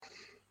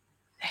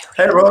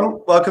Hey everyone,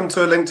 welcome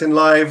to a LinkedIn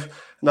Live,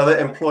 another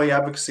employee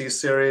advocacy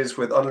series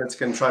with Analytic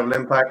and Tribal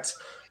Impact.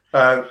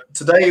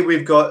 Today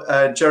we've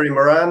got Gerry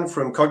Moran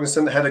from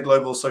Cognizant, Head of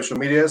Global Social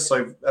Media.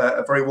 So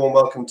a very warm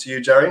welcome to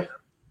you, Gerry.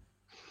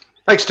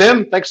 Thanks,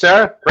 Tim. Thanks,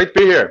 Sarah. Great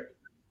to be here.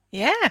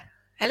 Yeah.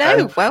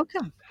 Hello.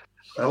 Welcome.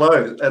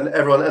 Hello, and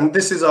everyone. And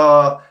this is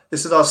our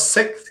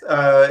sixth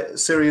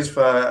series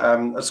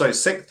for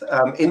sixth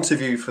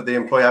interview for the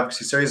employee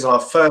advocacy series, and our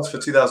first for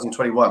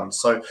 2021.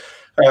 So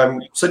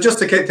just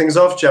to kick things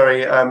off,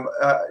 Gerry,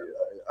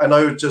 I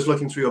know just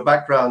looking through your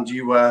background,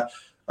 you were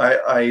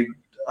I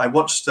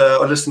watched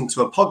or listened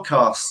to a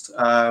podcast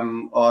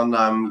on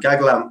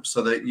Gaglamp,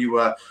 so that you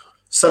were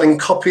selling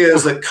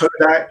copiers at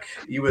Kodak.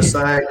 You were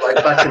saying like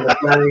back in the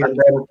day, and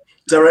then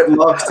direct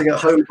marketing at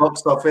home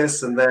box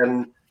office, and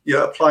then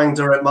you're applying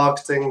direct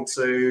marketing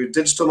to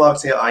digital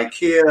marketing at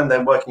IKEA, and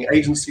then working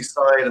agency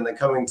side, and then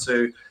coming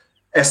to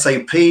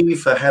SAP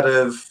for head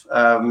of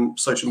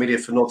social media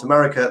for North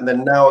America, and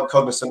then now at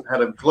Cognizant,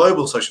 head of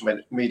global social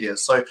media.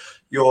 So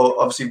you're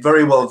obviously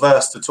very well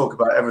versed to talk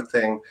about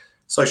everything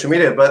social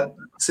media. But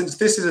since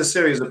this is a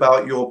series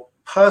about your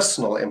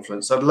personal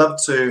influence, I'd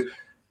love to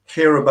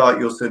hear about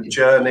your sort of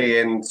journey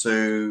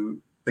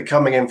into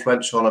becoming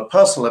influential on a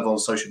personal level on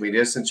social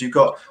media, since you've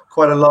got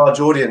quite a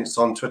large audience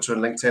on Twitter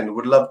and LinkedIn.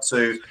 Would love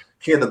to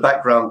hear the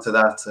background to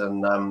that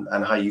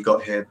and how you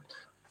got here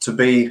to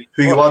be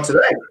who you are today.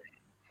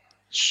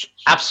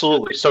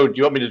 Absolutely. So do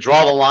you want me to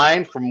draw the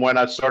line from when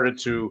I started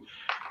to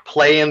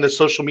play in the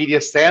social media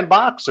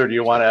sandbox, or do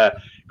you want to,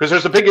 because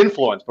there's a big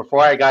influence before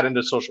I got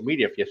into social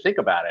media, if you think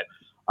about it.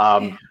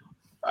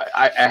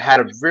 I had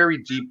a very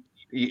deep,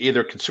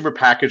 either consumer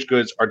packaged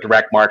goods or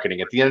direct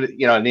marketing. At the end,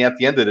 at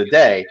the end of the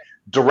day,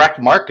 direct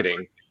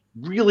marketing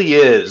really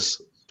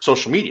is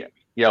social media.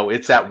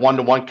 It's that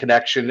one-to-one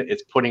connection.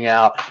 It's putting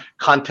out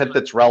content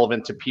that's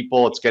relevant to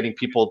people. It's getting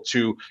people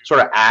to sort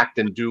of act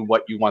and do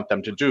what you want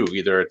them to do.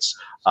 Either it's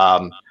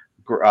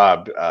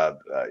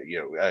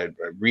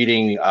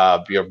reading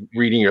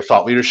your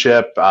thought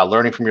leadership,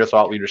 learning from your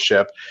thought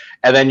leadership,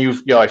 and then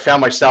I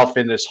found myself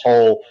in this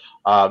whole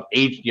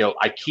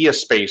IKEA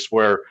space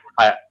where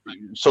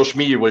social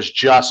media was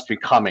just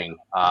becoming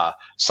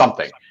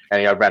something.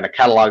 And I ran a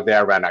catalog there,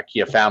 I ran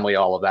IKEA Family,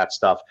 all of that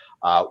stuff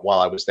while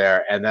I was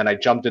there. And then I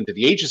jumped into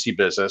the agency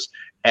business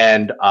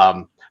and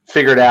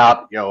figured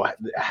out,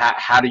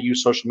 how to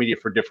use social media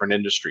for different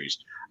industries,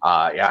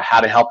 how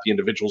to help the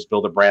individuals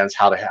build their brands,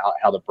 how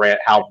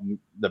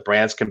the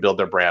brands can build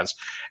their brands.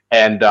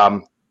 And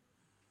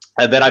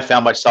then I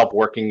found myself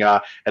working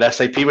at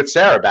SAP with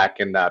Sarah back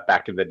in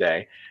the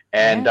day.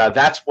 And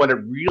that's when it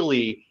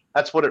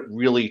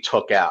really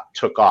took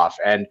off.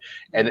 And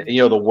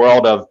the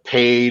world of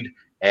paid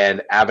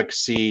and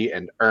advocacy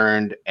and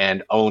earned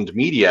and owned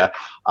media,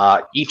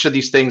 each of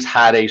these things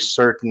had a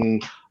certain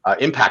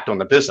impact on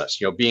the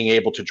business. Being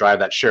able to drive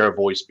that share of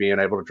voice, being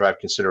able to drive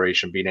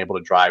consideration, being able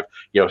to drive,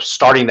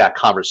 starting that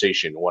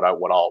conversation. What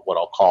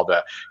I'll call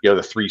the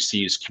 3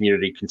 C's: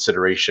 community,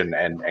 consideration,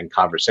 and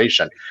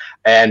conversation.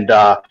 And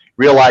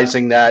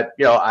realizing that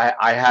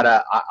I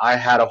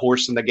had a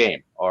horse in the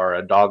game, or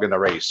a dog in the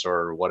race,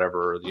 or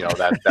whatever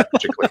that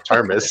particular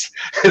term is.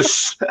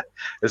 It's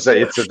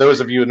those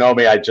of you who know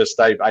me,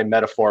 I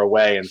metaphor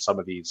away in some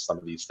of these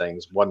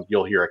things. One,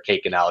 you'll hear a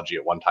cake analogy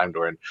at one time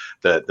during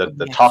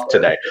the talk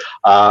today.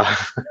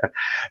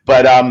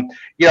 But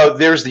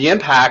there's the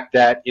impact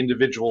that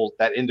individuals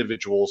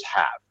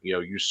have.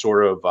 You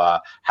sort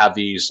of have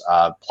these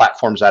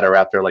platforms that are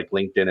out there like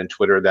LinkedIn and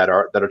Twitter that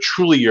are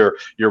truly your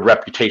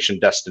reputation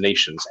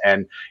destinations,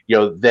 and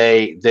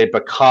they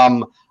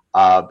become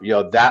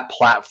that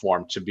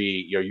platform to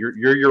be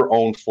you're your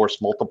own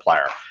force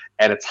multiplier,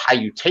 and it's how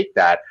you take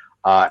that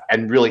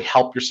and really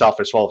help yourself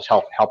as well as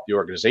help the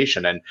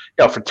organization. And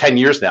for 10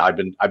 years now, I've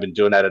been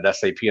doing that at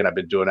SAP, and I've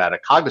been doing that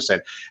at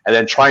Cognizant, and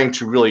then trying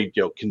to really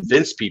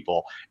convince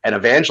people and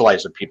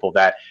evangelize with people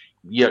that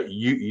you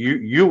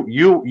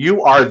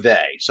are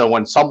they. So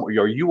when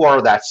you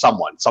are that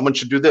someone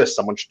should do this,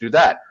 someone should do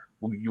that.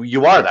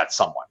 You are that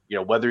someone.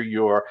 Whether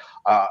you're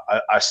a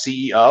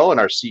CEO, and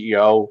our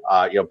CEO,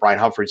 Brian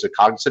Humphreys at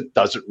Cognizant,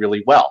 does it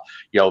really well.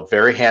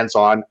 Very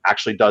hands-on,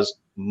 actually does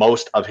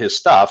most of his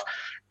stuff.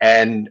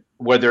 And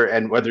whether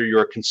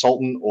you're a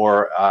consultant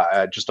or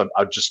just an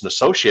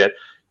associate,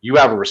 you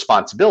have a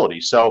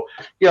responsibility. So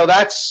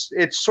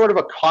it's sort of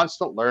a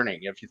constant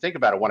learning. If you think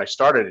about it, when I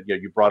started,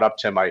 you brought up,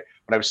 Tim, when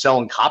I was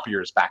selling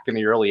copiers back in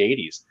the early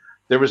 80s.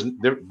 There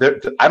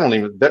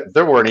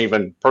weren't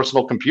even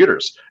personal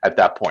computers at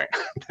that point.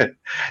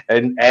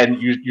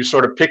 and you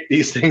sort of pick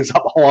these things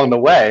up along the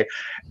way,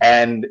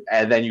 and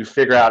then you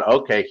figure out,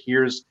 okay,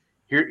 here's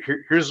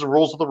the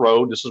rules of the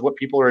road. This is what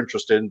people are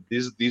interested in.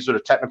 These are the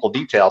technical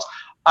details.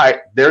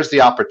 There's the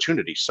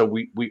opportunity. So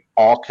we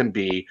all can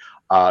be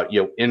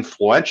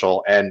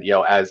influential, and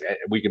as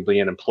we can be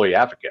an employee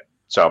advocate.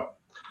 So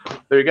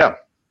there you go.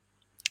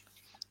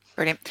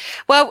 Brilliant.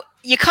 Well,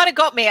 You kind of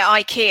got me at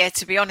IKEA,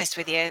 to be honest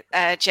with you,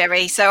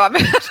 Gerry. So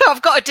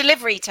I've got a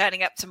delivery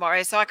turning up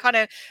tomorrow. So I kind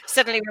of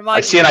suddenly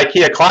reminded I see an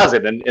IKEA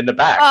closet in the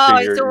back. Oh,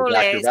 So it's all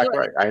you're back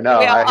right. I know.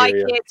 We are I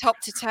hear IKEA you. top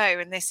to toe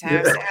in this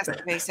house. It has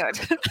to be so.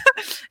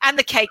 And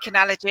the cake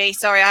analogy.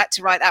 Sorry, I had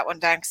to write that one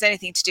down because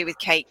anything to do with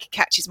cake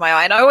catches my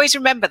eye. And I always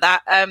remember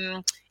that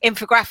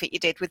infographic you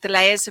did with the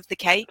layers of the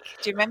cake.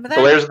 Do you remember that?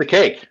 The layers of the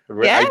cake.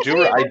 Yeah, I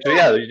do.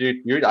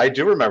 Yeah, I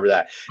do remember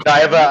that. Now, I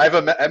have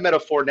a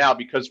metaphor now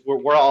because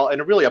we're all,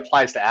 and it really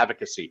applies to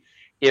advocacy.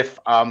 If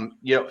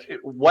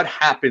what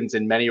happens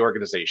in many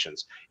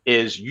organizations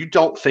is you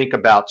don't think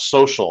about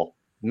social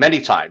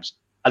many times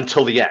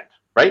until the end,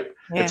 right?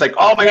 Yeah. It's like,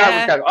 oh my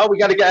God, we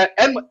got to get,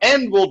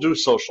 and we'll do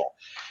social.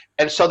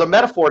 And so the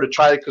metaphor to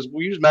try, because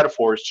we use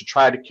metaphors to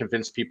try to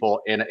convince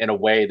people in a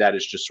way that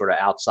is just sort of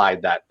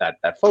outside that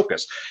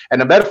focus. And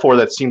the metaphor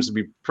that seems to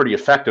be pretty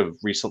effective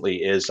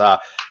recently is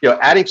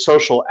adding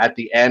social at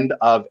the end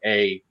of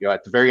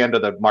at the very end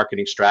of the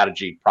marketing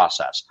strategy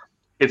process.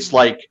 It's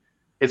like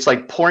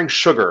pouring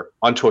sugar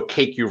onto a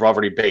cake you've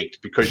already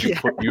baked because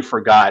you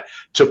forgot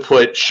to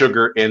put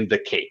sugar in the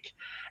cake.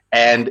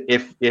 And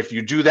if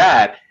you do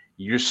that,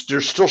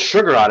 there's still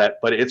sugar on it,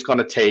 but it's going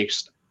to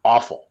taste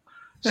awful.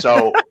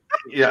 So,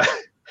 yeah.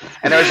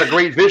 And there's a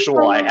great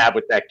visual I have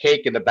with that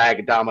cake and the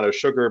bag of Domino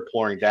sugar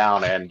pouring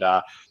down, and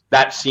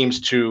that seems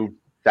to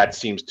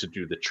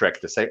do the trick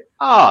to say,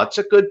 oh, it's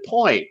a good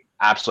point.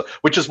 Absolutely.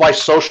 Which is why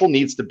social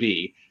needs to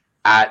be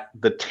at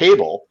the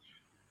table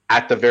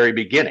at the very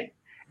beginning.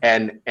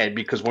 And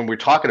because when we're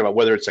talking about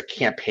whether it's a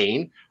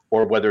campaign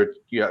or whether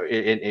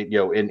in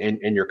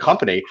your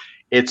company,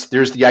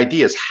 there's the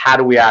idea is how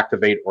do we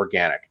activate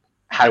organic?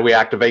 How do we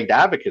activate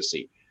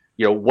advocacy?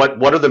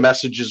 What are the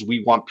messages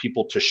we want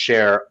people to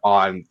share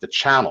on the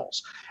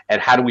channels, and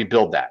how do we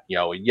build that?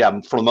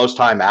 For the most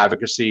time,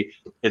 advocacy,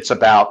 it's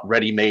about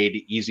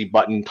ready-made, easy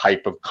button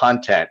type of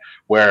content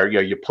where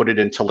you put it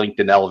into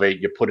LinkedIn Elevate,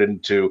 you put it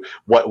into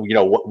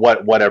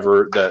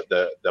whatever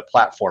the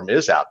platform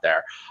is out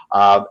there.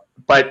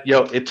 But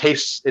it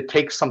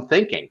takes some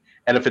thinking,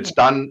 and if it's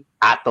done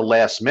at the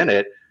last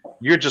minute,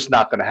 you're just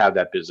not going to have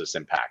that business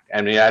impact.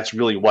 I mean, that's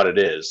really what it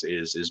is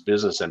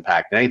business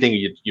impact. And anything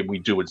we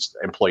do with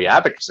employee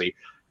advocacy,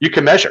 you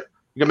can measure.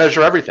 You can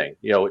measure everything.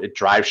 It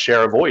drives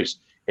share of voice.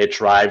 It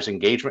drives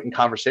engagement and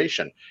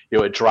conversation.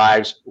 It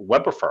drives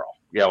web referral.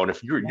 And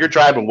if you're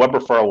driving web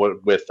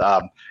referral with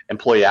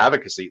employee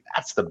advocacy,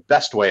 that's the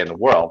best way in the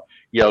world.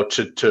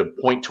 To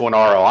point to an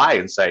ROI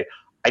and say,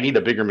 I need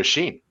a bigger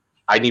machine.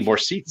 I need more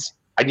seats.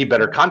 I need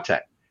better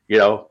content.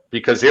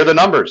 Because they're the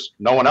numbers.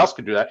 No one else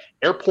can do that.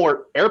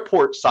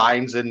 Airport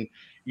signs and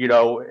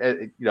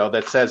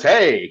that says,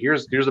 hey,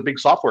 here's a big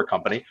software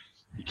company.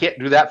 You can't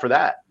do that for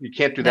that. You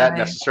can't do that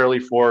necessarily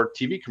for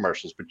TV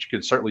commercials, but you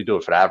can certainly do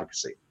it for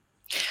advocacy.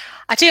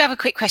 I do have a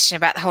quick question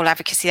about the whole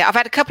advocacy. I've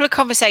had a couple of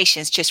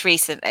conversations just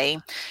recently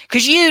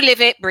because you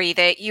live it, breathe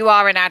it. You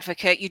are an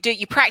advocate.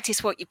 You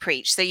practice what you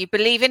preach. So you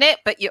believe in it,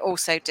 but you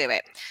also do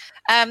it.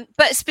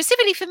 But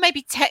specifically for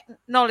maybe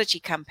technology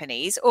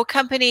companies or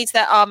companies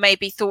that are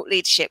maybe thought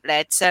leadership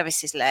led,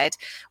 services led,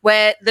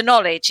 where the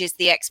knowledge is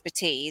the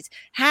expertise,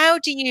 how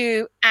do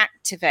you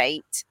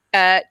activate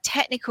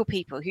technical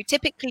people who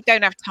typically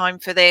don't have time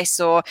for this,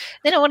 or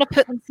they don't want to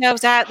put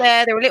themselves out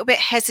there, they're a little bit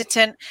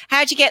hesitant?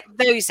 How do you get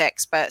those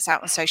experts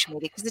out on social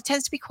media? Because there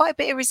tends to be quite a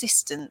bit of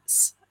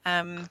resistance.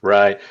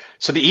 Right.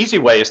 So the easy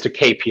way is to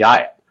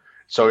KPI it.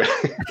 So you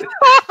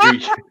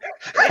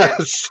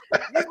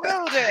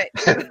will do it.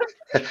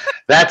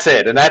 That's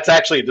it, and that's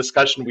actually a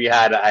discussion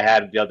I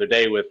had the other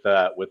day with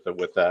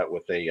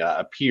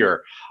a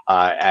peer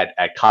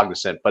at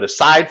Cognizant. But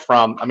aside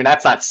from,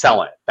 that's not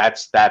selling it.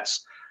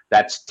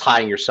 That's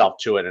tying yourself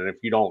to it. And if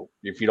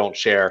you don't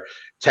share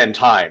 10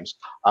 times,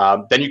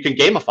 then you can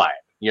gamify it.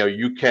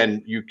 You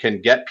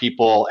can get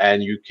people,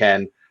 and you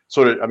can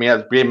sort of,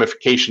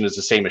 gamification is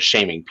the same as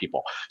shaming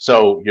people.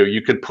 So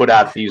you could put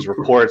out these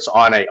reports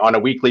on a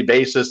weekly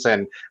basis,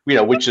 and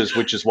which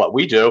is what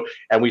we do,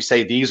 and we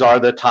say these are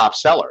the top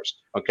sellers.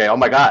 Okay, oh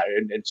my God,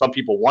 and some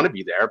people want to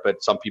be there,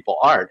 but some people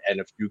aren't. And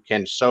if you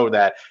can show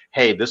that,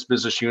 hey, this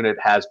business unit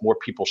has more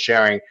people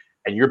sharing,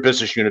 and your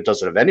business unit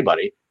doesn't have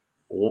anybody,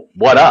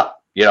 what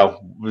up?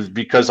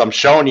 Because I'm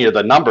showing you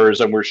the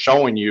numbers, and we're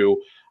showing you,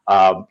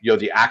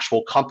 the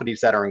actual companies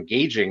that are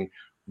engaging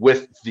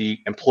with the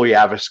employee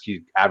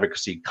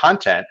advocacy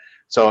content.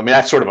 So,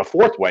 that's sort of a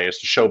fourth way, is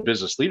to show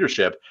business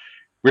leadership.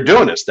 We're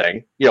doing this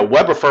thing.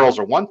 Web referrals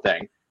are one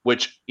thing,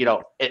 which,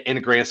 in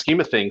the grand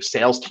scheme of things,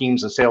 sales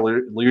teams and sales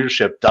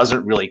leadership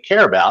doesn't really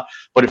care about.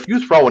 But if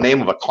you throw a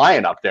name of a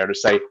client up there to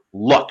say,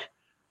 look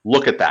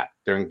at that,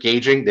 they're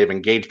engaging, they've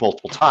engaged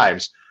multiple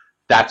times,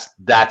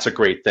 that's a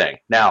great thing.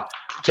 Now,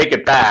 take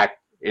it back.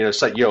 And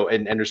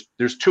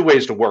there's two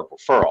ways to work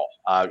referral,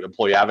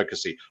 employee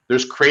advocacy.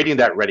 There's creating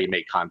that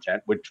ready-made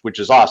content, which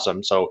is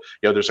awesome. So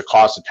there's a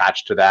cost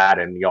attached to that,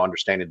 and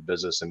understanding the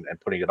business and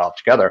putting it all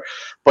together.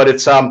 But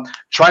it's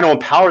trying to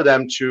empower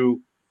them to,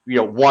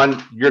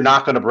 one, you're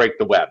not going to break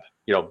the web.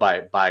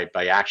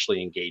 by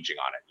actually engaging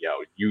on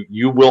it.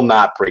 You will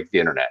not break the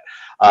internet.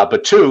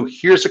 But two,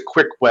 here's a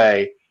quick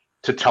way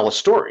to tell a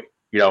story.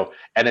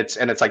 And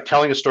it's like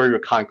telling a story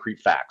with concrete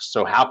facts.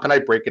 So how can I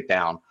break it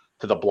down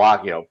to the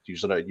block?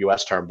 Using a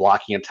U.S. term,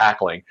 blocking and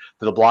tackling,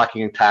 to the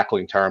blocking and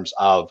tackling terms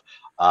of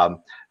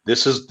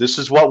this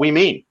is what we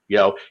mean.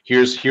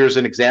 Here's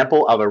an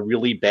example of a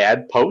really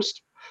bad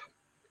post.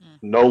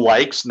 No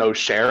likes, no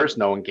shares,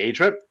 no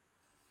engagement.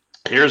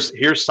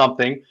 Here's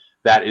something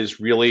that is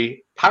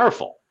really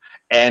powerful.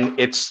 And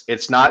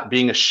it's not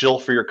being a shill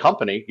for your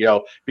company,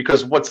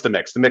 because what's the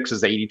mix? The mix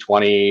is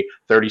 80-20,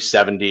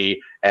 30-70,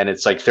 and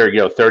it's like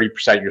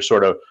 30% you're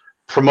sort of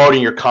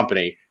promoting your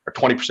company, or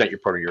 20% you're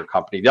promoting your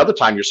company. The other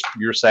time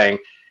you're saying,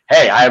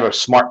 hey, I have a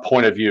smart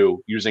point of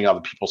view using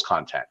other people's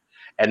content.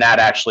 And that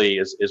actually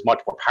is much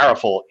more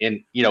powerful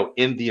in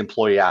the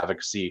employee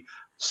advocacy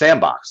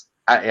sandbox.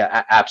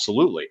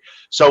 Absolutely.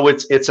 So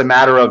it's a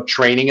matter of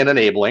training and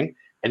enabling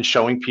and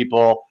showing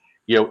people,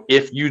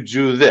 if you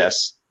do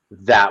this,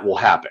 that will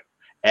happen.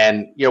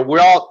 And we're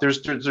all there's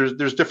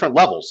different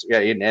levels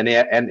in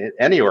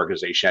any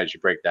organization as you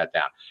break that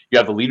down. You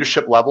have the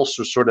leadership level,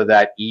 so sort of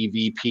that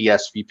EVP,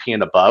 SVP,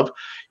 and above.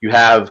 You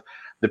have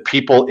the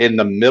people in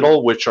the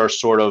middle, which are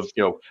sort of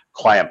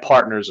client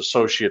partners,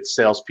 associates,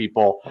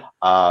 salespeople,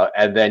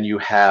 and then you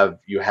have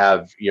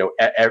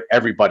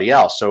everybody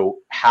else. So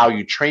how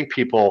you train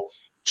people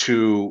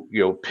to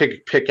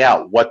pick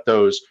out what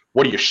are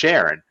you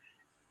sharing,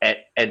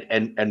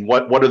 and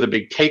what are the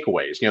big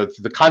takeaways?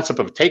 The concept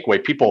of a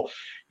takeaway, people,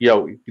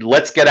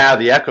 let's get out of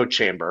the echo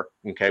chamber,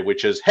 okay,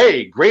 which is,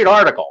 hey, great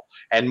article,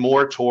 and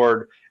more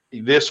toward,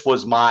 this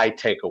was my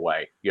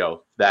takeaway,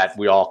 that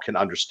we all can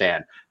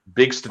understand.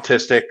 Big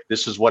statistic,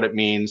 this is what it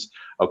means,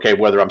 okay,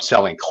 whether I'm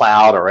selling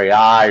cloud or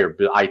AI or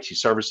IT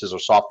services or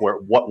software,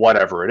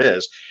 whatever it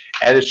is.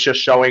 And it's just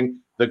showing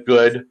the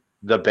good,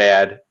 the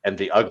bad, and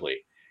the ugly.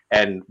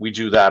 And we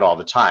do that all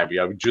the time.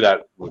 We do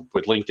that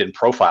with LinkedIn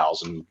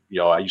profiles. And,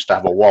 I used to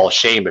have a wall of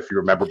shame, if you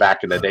remember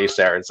back in the day,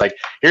 Sarah. It's like,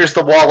 here's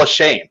the wall of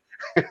shame.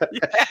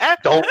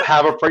 Don't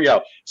have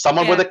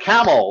someone with a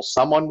camel,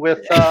 someone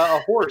with a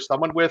horse,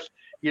 someone with,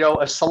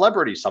 a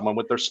celebrity, someone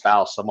with their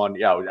spouse, someone,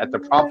 at the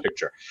prom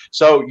picture.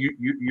 So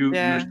you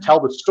tell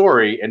the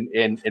story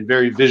in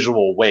very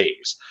visual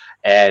ways.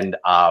 And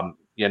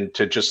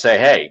to just say,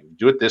 hey,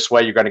 do it this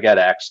way, you're going to get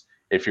X.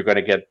 If you're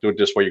going to do it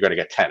this way, you're going to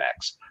get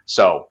 10X.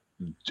 So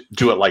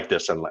do it like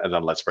this, and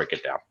then let's break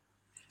it down.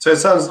 So it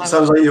sounds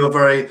like you're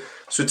very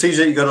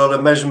strategic. You've got a lot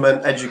of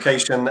measurement,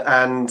 education,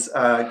 and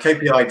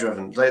KPI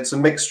driven. It's a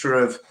mixture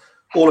of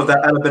all of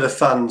that and a bit of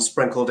fun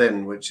sprinkled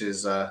in, which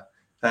is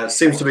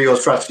seems to be your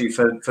strategy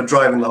for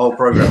driving the whole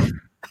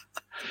program.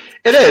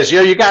 It is.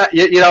 You got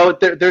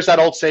there's that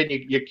old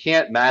saying, you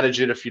can't manage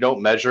it if you don't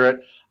measure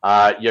it.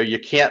 You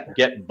can't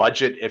get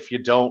budget if you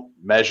don't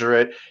measure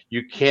it.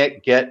 You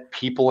can't get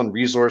people and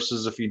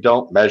resources if you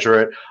don't measure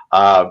it.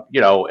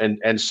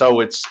 And so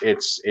it's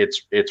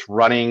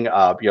running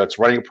it's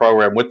running a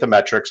program with the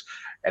metrics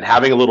and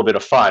having a little bit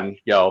of fun,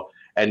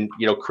 and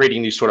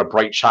creating these sort of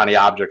bright, shiny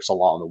objects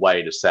along the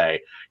way to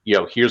say,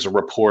 here's a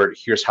report,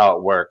 here's how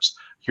it works.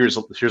 Here's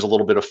a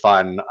little bit of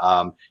fun.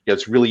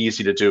 It's really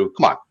easy to do.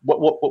 Come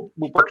on,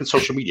 we work in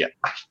social media.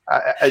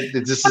 I'm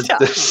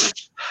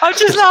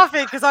just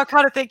laughing because I'm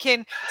kind of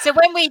thinking. So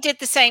when we did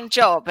the same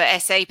job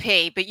at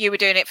SAP, but you were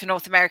doing it for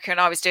North America and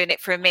I was doing it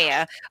for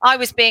EMEA, I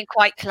was being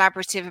quite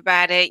collaborative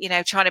about it.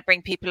 Trying to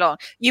bring people on.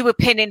 You were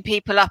pinning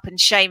people up and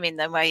shaming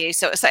them, were you?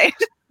 Sort of saying,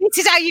 this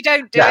is how you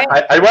don't do it.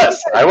 I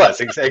was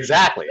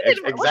exactly.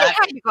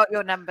 How you got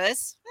your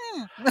numbers?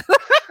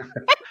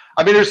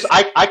 I mean,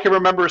 I can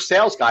remember a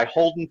sales guy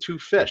holding 2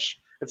 fish.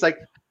 It's like,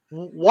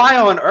 why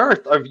on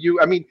earth are you?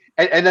 I mean,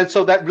 and then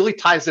so that really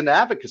ties into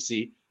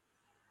advocacy.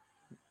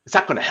 Is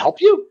that going to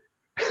help you,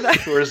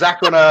 or is that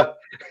going to?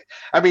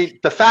 I mean,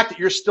 the fact that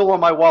you're still on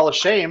my wall of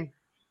shame,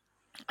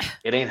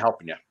 it ain't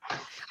helping you.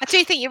 I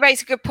do think you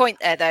raise a good point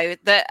there, though,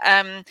 that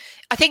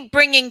I think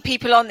bringing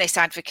people on this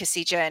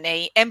advocacy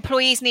journey,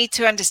 employees need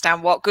to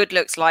understand what good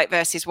looks like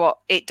versus what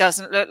it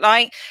doesn't look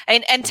like.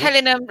 And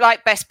telling them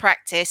like best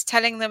practice,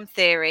 telling them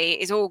theory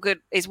is all good,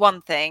 is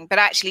one thing, but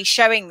actually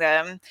showing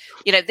them,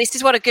 this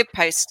is what a good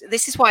post,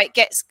 this is why it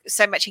gets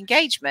so much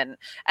engagement.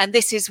 And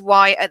this is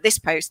why this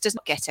post does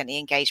not get any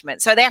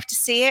engagement. So they have to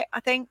see it, I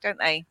think, don't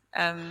they?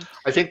 I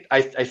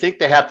think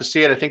they have to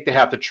see it. I think they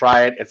have to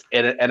try it.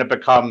 And it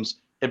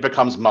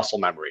becomes muscle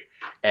memory.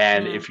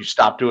 And if you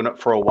stop doing it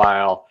for a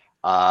while,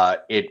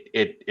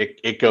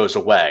 it goes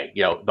away.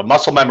 The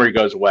muscle memory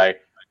goes away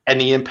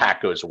and the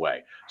impact goes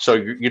away. So,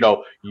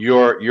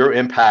 your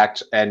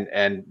impact and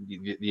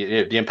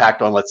the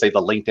impact on, let's say,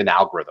 the LinkedIn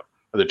algorithm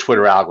or the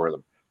Twitter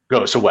algorithm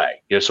goes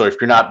away. So if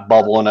you're not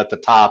bubbling at the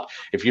top,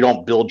 if you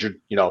don't build your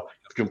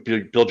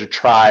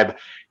tribe,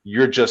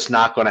 you're just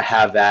not going to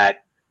have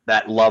that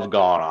love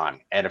going on.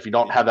 And if you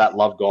don't have that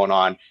love going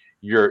on,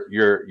 you're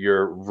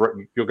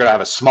going to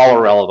have a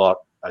smaller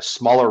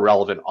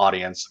relevant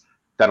audience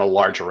than a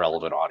larger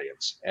relevant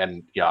audience.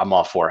 And I'm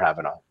all for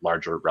having a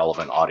larger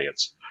relevant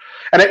audience.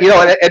 And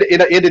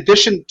in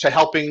addition to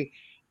helping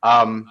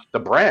the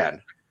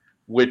brand,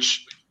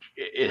 which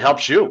it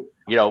helps you,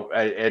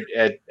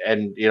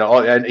 and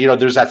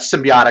there's that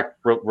symbiotic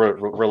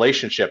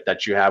relationship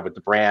that you have with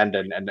the brand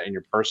and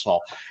your personal.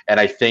 And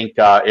I think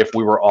if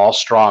we were all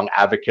strong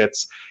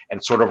advocates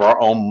and sort of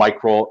our own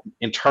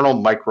internal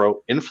micro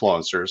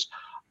influencers,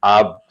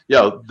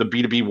 the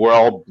B2B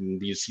world,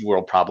 and B2C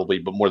world probably,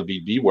 but more the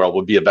B2B world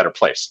would be a better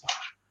place.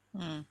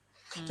 Mm.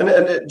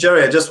 And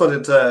Gerry, I just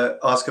wanted to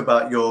ask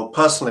about your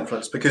personal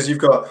influence, because you've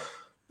got,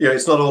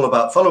 it's not all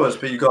about followers,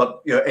 but you've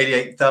got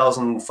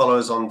 88,000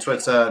 followers on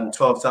Twitter and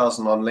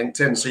 12,000 on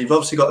LinkedIn. So you've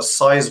obviously got a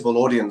sizable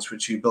audience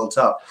which you built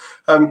up.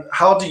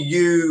 How do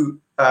you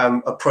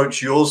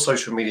approach your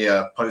social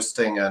media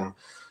posting and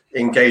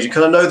engaging?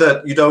 Because I know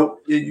that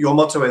your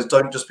motto is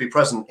don't just be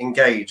present,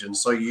 engage. And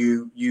so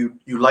you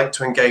like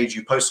to engage,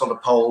 you post on the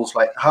polls.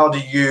 Like, how do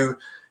you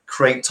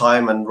create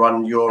time and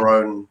run your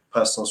own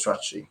personal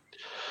strategy?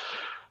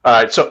 All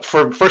right. So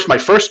my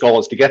first goal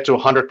is to get to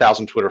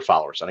 100,000 Twitter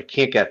followers, and I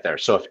can't get there.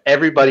 So if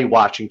everybody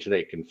watching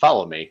today can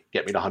follow me,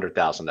 get me to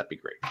 100,000, that'd be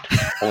great.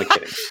 Only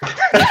kidding.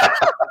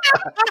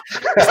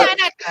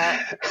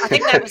 I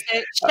think that was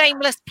a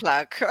shameless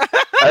plug.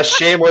 A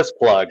shameless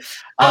plug.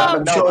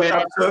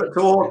 To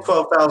all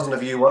 12,000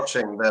 of you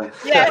watching, then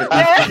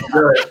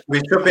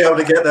we should be able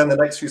to get there in the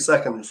next few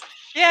seconds.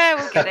 Yeah,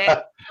 we'll get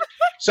it.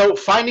 So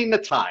finding the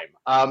time,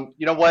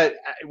 you know what,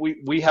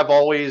 we have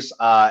always,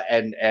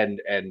 and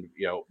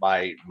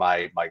my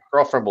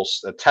girlfriend will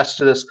attest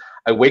to this.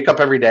 I wake up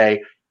every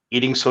day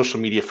eating social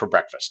media for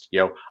breakfast.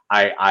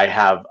 I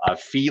have a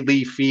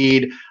Feedly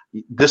feed.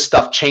 This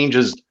stuff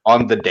changes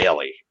on the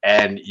daily,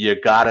 and you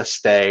gotta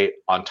stay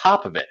on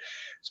top of it.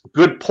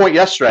 Good point.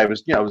 Yesterday, I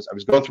was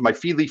going through my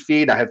Feedly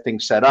feed. I have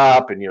things set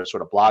up, and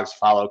sort of blogs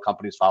follow,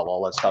 companies follow,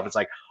 all that stuff. It's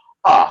like,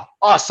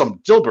 awesome,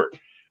 Dilbert.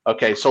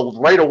 Okay, so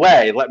right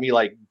away, let me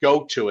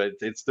go to it.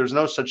 There's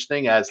no such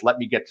thing as let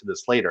me get to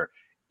this later.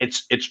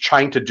 It's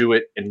trying to do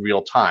it in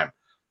real time.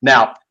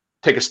 Now,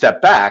 take a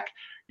step back.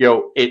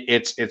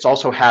 It's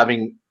also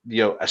having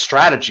a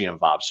strategy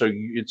involved. So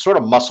it's sort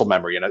of muscle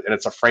memory, and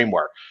it's a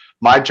framework.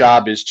 My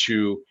job is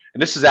to,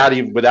 and this is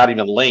without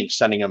even links,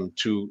 sending them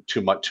to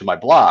my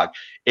blog.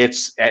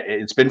 It's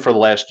been for the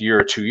last year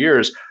or 2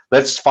 years.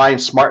 Let's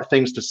find smart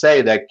things to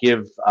say that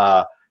give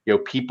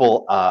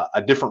people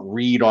a different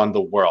read on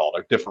the world,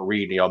 a different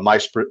read.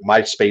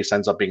 My space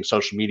ends up being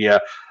social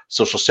media,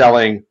 social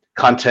selling,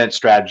 content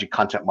strategy,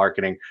 content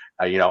marketing,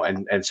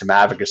 and some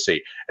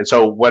advocacy. And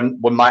so when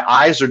my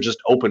eyes are just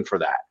open for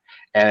that,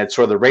 and it's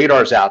sort of the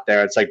radar's out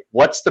there, it's like,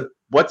 what's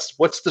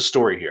the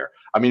story here?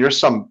 I mean, there's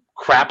some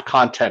crap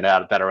content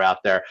that are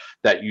out there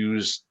that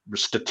use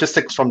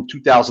statistics from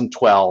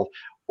 2012,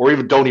 or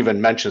even don't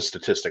even mention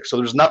statistics. So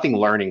there's nothing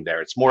learning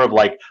there. It's more of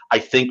like, I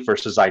think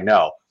versus I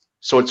know.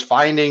 So it's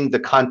finding the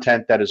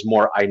content that is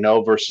more I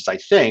know versus I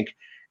think,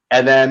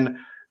 and then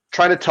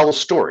trying to tell a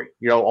story.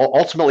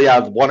 Ultimately, I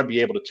want to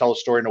be able to tell a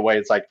story in a way.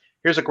 It's like,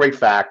 here's a great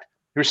fact.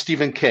 Here's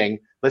Stephen King.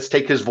 Let's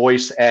take his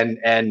voice and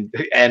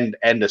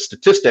the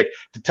statistic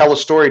to tell a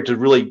story, to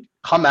really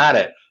come at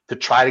it, to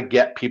try to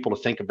get people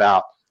to think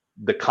about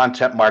the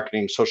content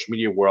marketing, social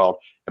media world,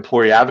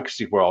 employee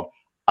advocacy world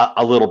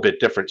a little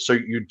bit different. So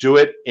you do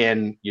it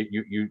you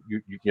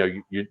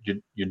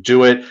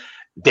do it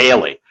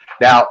daily.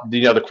 Now,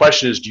 the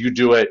question is, do you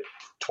do it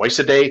twice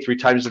a day, 3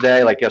 times a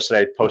day? Like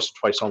yesterday, I posted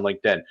twice on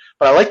LinkedIn.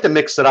 But I like to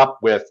mix it up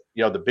with,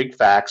 the big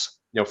facts,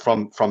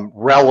 from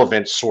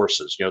relevant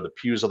sources, the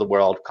Pews of the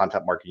world,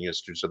 Content Marketing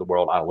Institutes of the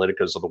world,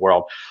 Analyticas of the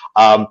world.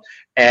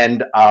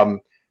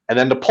 And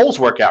then the polls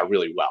work out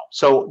really well.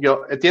 So,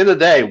 at the end of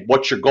the day,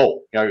 what's your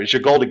goal? Is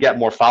your goal to get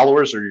more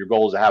followers, or your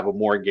goal is to have a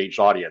more engaged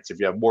audience? If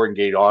you have more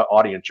engaged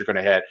audience, you're going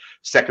to hit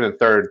second and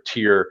third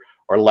tier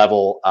or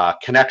level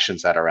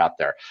connections that are out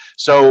there.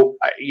 So,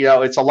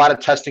 it's a lot of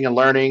testing and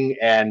learning.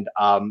 And,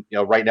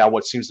 right now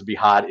what seems to be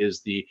hot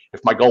is if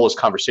my goal is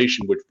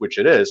conversation, which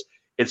it is,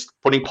 it's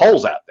putting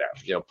polls out there,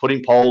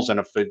 putting polls, and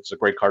if it's a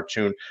great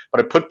cartoon,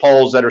 but I put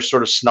polls that are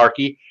sort of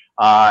snarky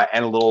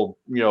and a little,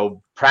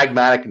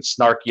 pragmatic and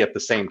snarky at the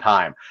same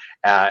time.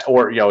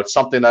 Or, it's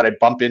something that I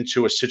bump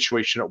into a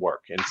situation at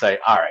work and say,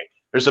 all right,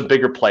 there's a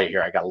bigger play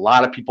here. I got a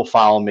lot of people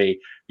following me,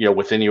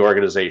 within the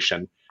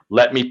organization.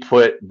 Let me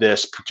put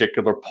this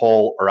particular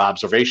poll or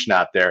observation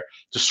out there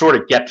to sort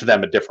of get to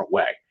them a different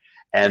way.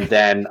 And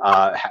then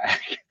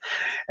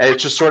and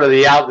it's just sort of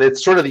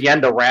the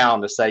end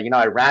around to say,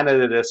 I ran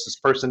into this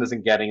person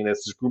isn't getting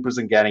this group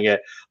isn't getting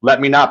it. Let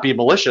me not be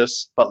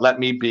malicious, but let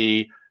me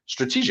be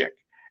strategic.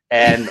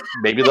 And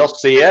maybe they'll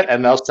see it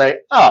and they'll say,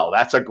 oh,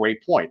 that's a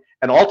great point.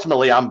 And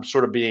ultimately, I'm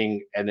sort of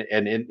being an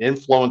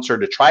influencer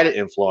to try to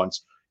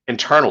influence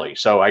internally.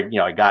 So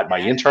I got my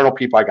internal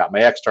people, I got my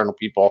external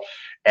people,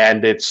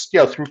 and it's,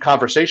 through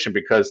conversation,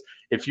 because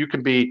if you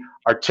can be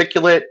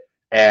articulate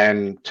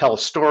and tell a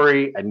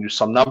story and use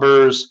some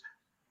numbers,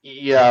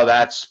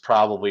 that's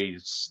probably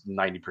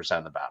 90%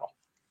 of the battle.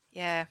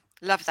 Yeah.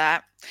 Love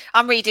that.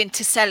 I'm reading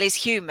To Sell is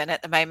Human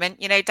at the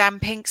moment, you know, Dan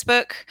Pink's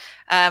book.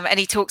 And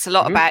he talks a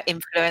lot about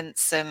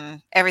influence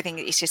and everything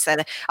that he's just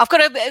said. I've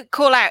got to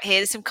call out here.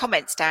 There's some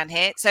comments down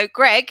here. So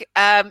Greg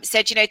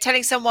said, you know,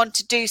 telling someone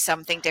to do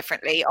something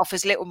differently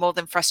offers little more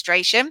than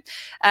frustration.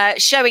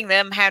 Showing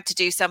them how to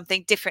do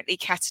something differently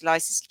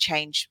catalyzes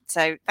change.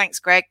 So thanks,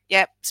 Greg.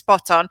 Yep,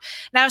 spot on.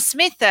 Now,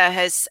 Smitha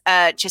has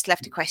just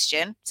left a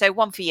question. So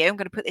one for you. I'm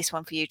going to put this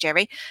one for you,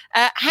 Gerry.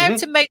 How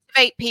to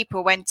motivate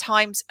people when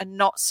times are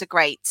not so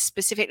great,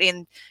 specifically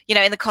in, you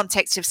know, in the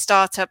context of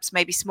startups,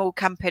 maybe small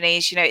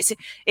companies. You know,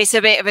 it's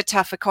a bit of a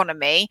tough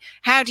economy.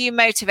 How do you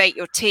motivate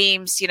your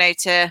teams, you know,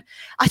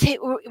 I think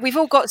we've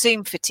all got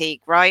Zoom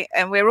fatigue, right?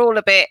 And we're all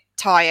a bit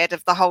tired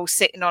of the whole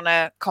sitting on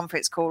a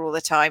conference call all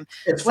the time.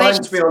 It's fine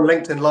to be on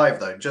LinkedIn Live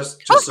though,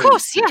 just of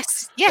course,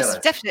 yes, you know.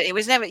 Definitely. It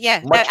was never,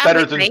 much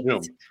better than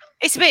Zoom.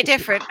 It's a bit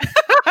different.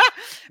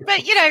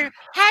 But, you know,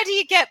 how do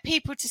you get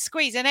people to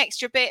squeeze an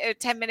extra bit of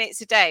 10 minutes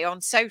a day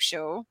on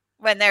social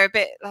when they're a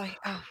bit like,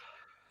 oh,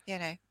 you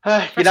know?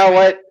 You know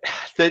what?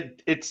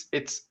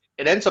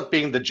 It ends up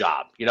being the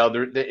job. You know,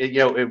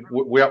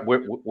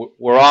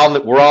 we're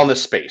all in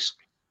this space.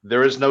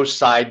 There is no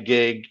side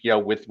gig, you know,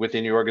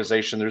 within your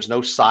organization. There's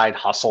no side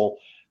hustle.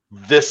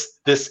 This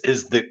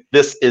is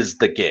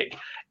the gig,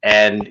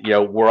 and you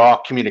know, we're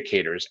all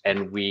communicators,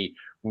 and we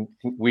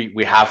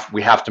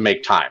have to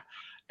make time.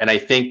 And I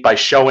think by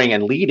showing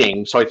and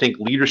leading, so I think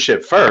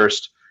leadership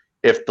first.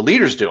 If the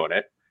leader's doing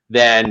it,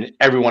 then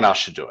everyone else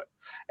should do it.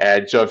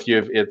 And so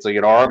it's like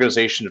an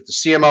organization, if the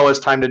CMO has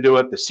time to do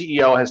it, the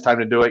CEO has time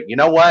to do it, you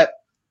know what?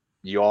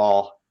 You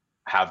all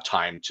have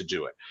time to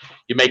do it.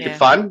 You make it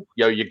fun,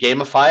 you know, you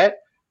gamify it,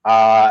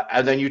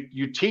 and then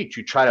you teach.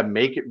 You try to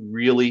make it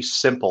really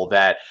simple.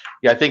 That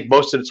I think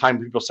most of the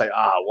time people say,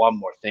 one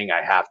more thing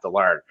I have to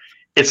learn.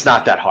 It's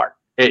not that hard.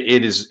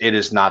 It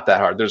is not that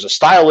hard. There's a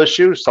style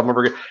issue. Some of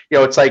you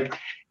know, it's like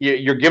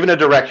you're given a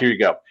direction. Here you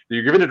go.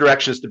 You're given the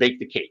directions to bake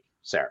the cake,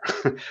 Sarah.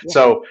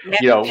 So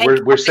you know,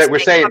 we're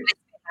saying.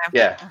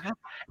 Yeah.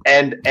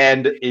 And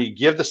you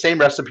give the same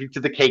recipe to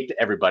the cake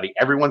to everybody.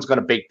 Everyone's going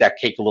to bake that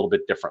cake a little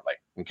bit differently.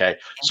 Okay.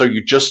 So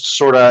you just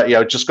sort of, you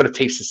know, just going to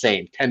taste the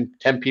same.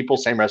 10 people,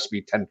 same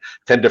recipe, 10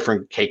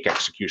 different cake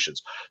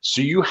executions.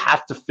 So you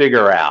have to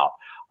figure out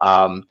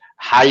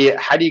how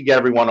do you get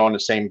everyone on the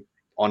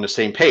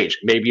same page.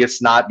 Maybe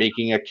it's not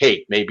making a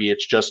cake. Maybe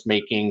it's just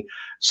making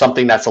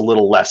something that's a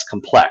little less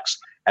complex.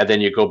 And then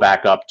you go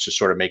back up to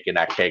sort of making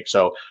that cake.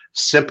 So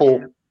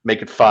simple,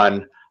 make it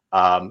fun.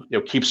 You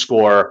know, keep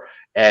score.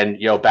 And,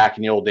 you know, back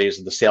in the old days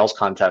of the sales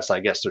contest, I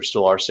guess there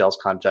still are sales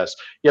contests.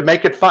 Yeah,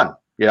 make it fun,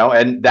 you know,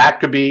 and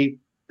that could be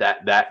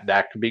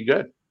that could be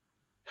good.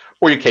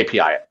 Or you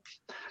KPI it.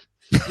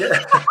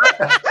 Yeah.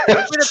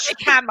 With a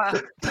big hammer.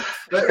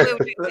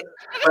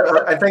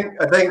 I think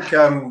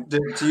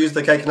to use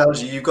the cake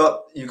analogy, you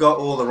got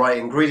all the right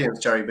ingredients,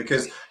 Gerry,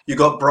 because you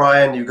got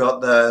Brian, you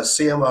got the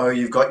CMO,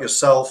 you've got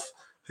yourself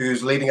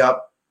who's leading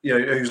up, you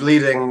know, who's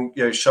leading,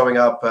 you know, showing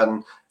up,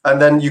 and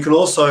then you can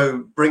also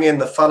bring in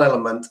the fun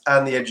element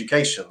and the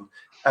education,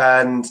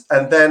 and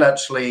then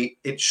actually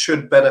it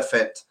should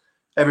benefit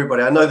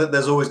everybody. I know that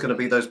there's always going to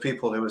be those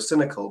people who are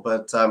cynical,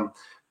 but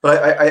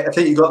I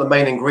think you got the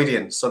main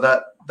ingredients. So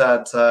that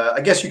I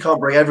guess you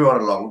can't bring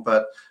everyone along,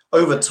 but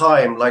over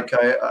time, like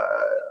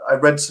I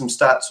read some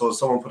stats or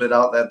someone put it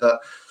out there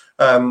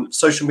that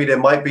social media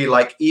might be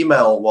like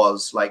email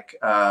was like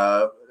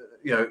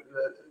you know,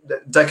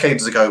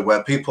 decades ago,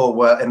 where people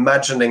were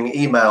imagining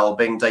email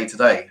being day to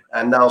day,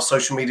 and now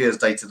social media is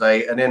day to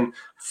day. And in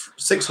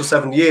 6 or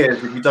 7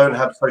 years, if you don't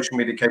have social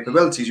media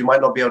capabilities, you might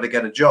not be able to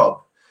get a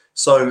job.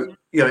 So,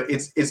 you know,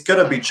 it's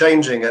going to be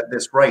changing at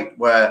this rate,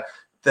 where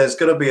there's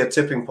going to be a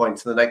tipping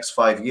point in the next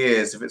 5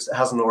 years, if it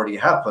hasn't already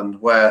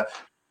happened, where,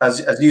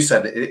 as you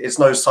said, it's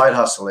no side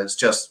hustle. It's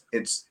just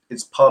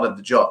it's part of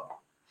the job.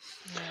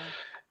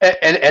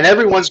 And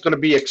everyone's going to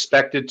be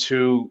expected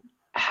to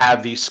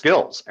have these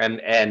skills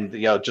and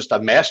you know, just a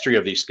mastery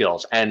of these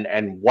skills. And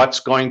what's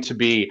going to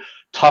be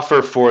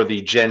tougher for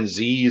the Gen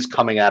Zs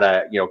coming out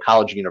of, you know,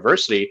 college and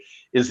university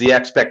is the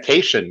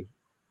expectation,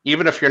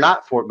 even if you're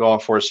not going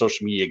for a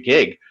social media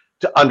gig,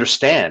 to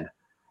understand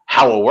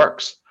how it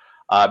works.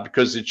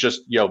 Because it's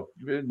just, you know,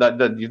 you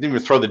didn't even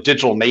throw the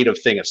digital native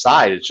thing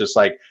aside. It's just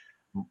like,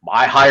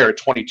 I hire a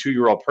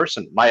 22-year-old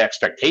person. My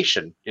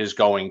expectation is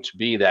going to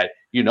be that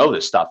you know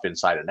this stuff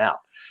inside and out.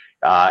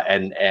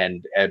 And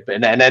then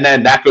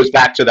that goes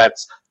back to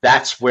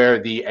that's where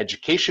the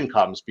education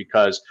comes,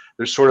 because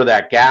there's sort of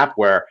that gap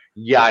where,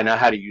 yeah, I know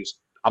how to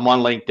I'm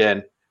on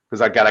LinkedIn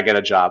because I got to get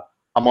a job.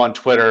 I'm on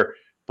Twitter,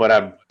 but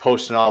I'm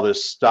posting all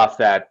this stuff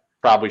that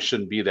probably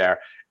shouldn't be there.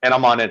 And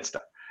I'm on Insta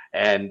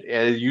and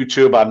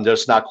YouTube. I'm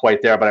just not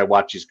quite there, but I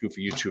watch these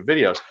goofy YouTube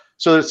videos.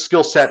 So the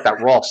skill set,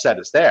 that raw set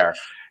is there.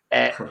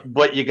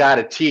 But you got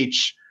to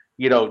teach.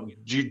 You know,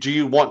 do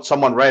you want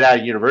someone right out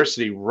of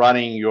university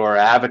running your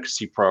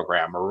advocacy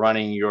program, or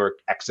running your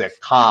exec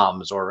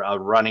comms, or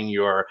running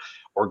your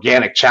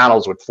organic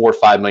channels with 4 or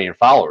 5 million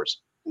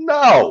followers?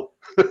 No,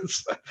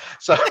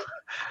 So,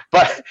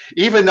 but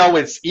even though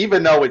it's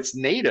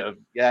native,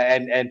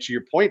 and to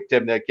your point,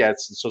 Tim, that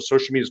gets so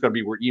social media is going to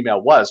be where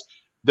email was.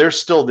 There's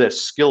still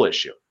this skill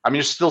issue. I mean,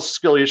 there's still a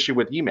skill issue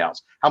with emails.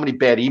 How many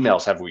bad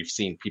emails have we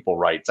seen people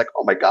write? It's like,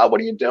 oh my God,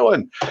 what are you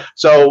doing?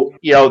 So,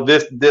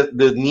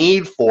 the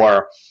need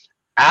for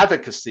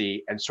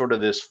advocacy and sort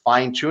of this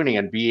fine tuning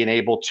and being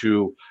able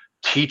to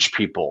teach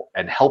people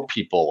and help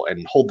people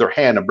and hold their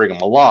hand and bring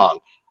them along,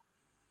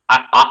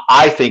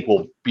 I think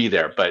will be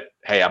there. But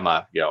hey, I'm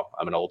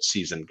an old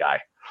seasoned guy.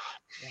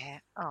 Yeah.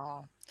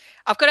 Oh,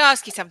 I've got to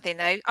ask you something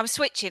though. I'm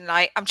switching.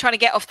 I'm trying to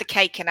get off the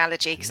cake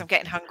analogy because I'm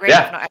getting hungry.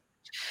 Yeah.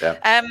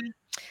 Yeah.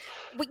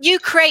 You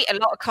create a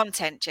lot of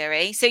content,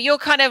 Gerry. So you're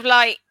kind of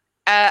like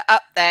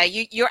up there.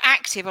 You're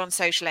active on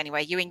social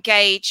anyway. You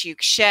engage, you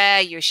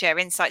share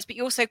insights, but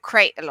you also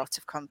create a lot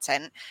of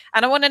content.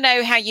 And I want to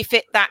know how you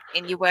fit that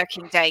in your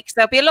working day, because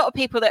there'll be a lot of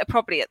people that are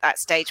probably at that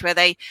stage where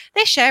they're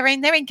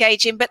sharing, they're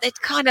engaging, but they're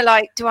kind of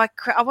like,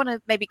 I want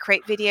to maybe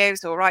create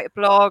videos or write a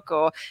blog,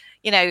 or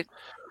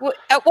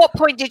at what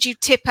point did you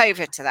tip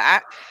over to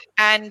that,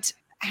 and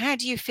how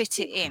do you fit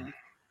it in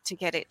to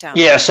get it done?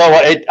 Yeah, so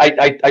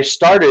I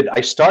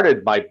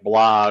started my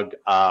blog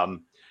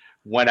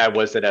when I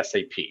was at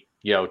SAP.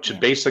 To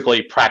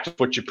basically practice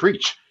what you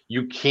preach.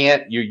 You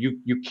can't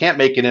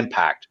make an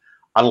impact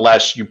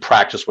unless you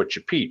practice what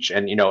you preach.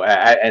 And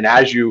and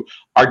as you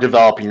are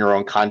developing your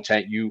own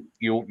content, you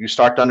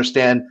start to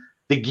understand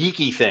the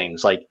geeky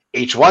things like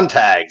H1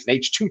 tags and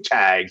H2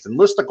 tags and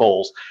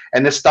listicles.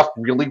 And this stuff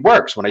really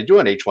works. When I do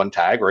an H1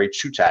 tag or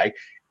H2 tag,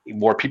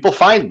 more people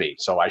find me.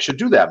 So I should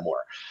do that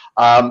more.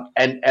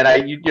 And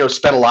I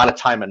spent a lot of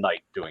time at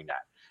night doing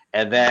that.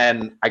 And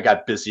then I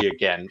got busy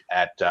again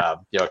at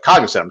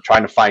Cognizant. I'm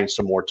trying to find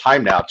some more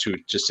time now to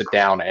sit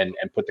down and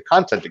put the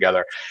content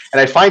together.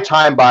 And I find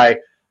time by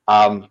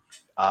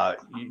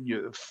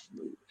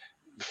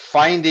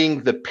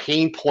finding the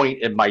pain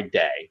point in my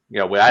day.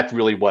 That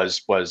really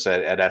was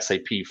at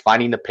SAP,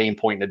 finding the pain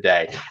point in a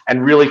day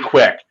and really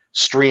quick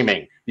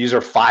streaming. These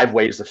are 5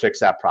 ways to fix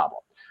that problem.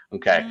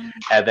 Okay.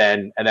 And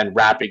then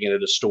wrapping it into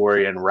the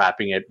story and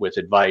wrapping it with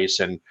advice.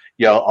 And,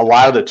 a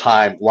lot of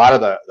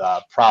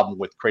the problem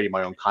with creating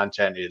my own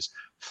content is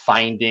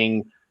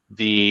finding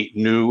the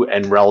new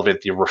and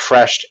relevant, the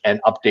refreshed and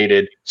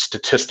updated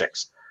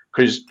statistics,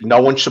 because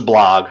no one should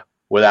blog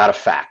without a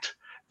fact.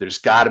 There's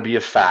got to be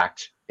a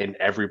fact in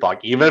every blog,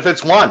 even if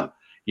it's one.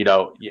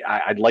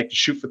 I'd like to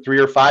shoot for 3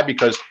 or 5,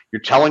 because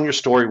you're telling your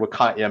story with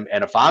content.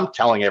 And if I'm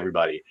telling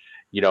everybody,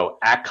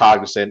 at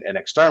Cognizant and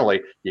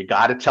externally, you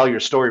got to tell your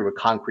story with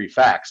concrete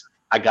facts.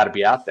 I got to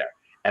be out there.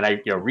 And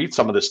I read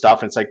some of this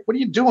stuff and it's like, what are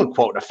you doing?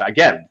 Quoting a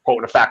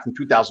fact from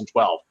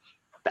 2012.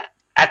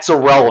 That's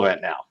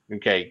irrelevant now.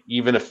 Okay.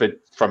 Even if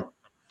it from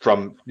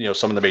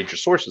some of the major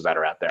sources that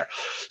are out there.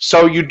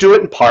 So you do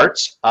it in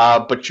parts,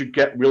 but you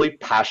get really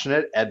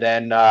passionate, and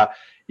then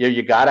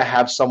you got to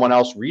have someone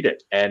else read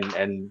it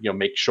and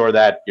make sure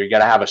that you got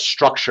to have a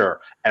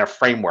structure and a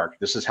framework.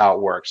 This is how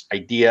it works.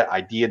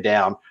 Idea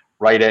down,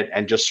 write it,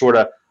 and just sort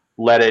of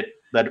let it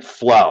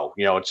flow.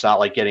 It's not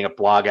like getting a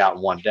blog out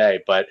in one day,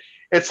 but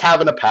it's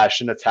having a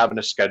passion, it's having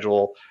a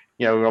schedule.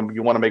 You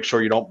want to make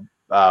sure you don't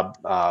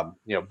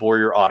bore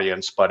your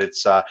audience, but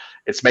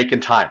it's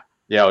making time.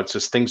 It's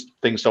just things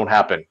don't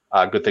happen.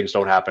 Good things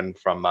don't happen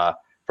from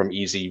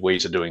easy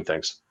ways of doing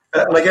things.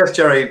 And I guess,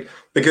 Gerry,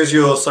 because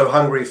you're so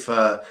hungry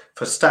for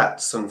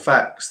stats and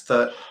facts,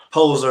 that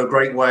polls are a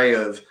great way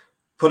of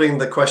putting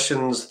the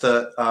questions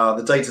that are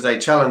the day-to-day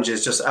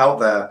challenges just out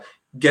there,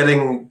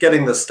 getting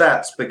the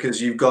stats,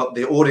 because you've got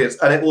the audience,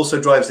 and it also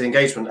drives the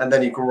engagement, and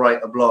then you can write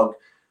a blog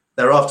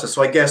thereafter.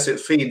 So I guess it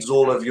feeds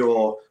all of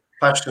your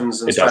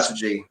passions and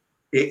strategy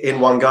in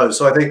one go.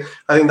 So I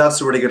think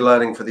that's a really good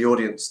learning for the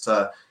audience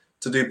to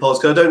do polls,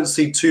 because I don't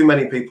see too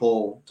many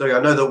people doing it.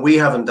 I know that we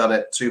haven't done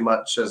it too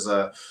much as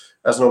an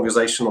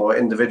organization or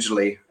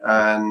individually,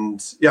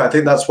 and I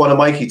think that's one of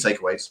my key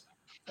takeaways.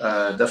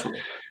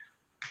 Definitely.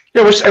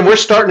 Yeah, we're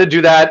starting to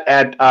do that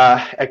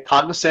at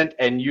Cognizant,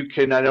 and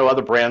I know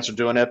other brands are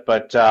doing it,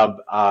 but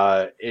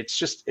it's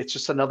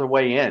just another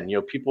way in.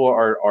 People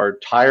are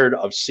tired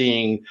of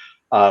seeing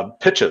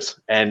pitches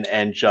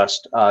and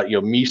just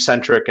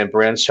me-centric and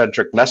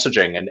brand-centric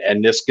messaging,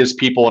 and this gives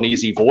people an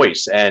easy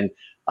voice, and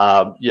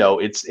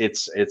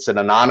it's an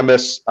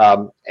anonymous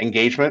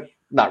engagement.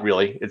 Not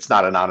really. It's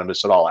not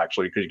anonymous at all,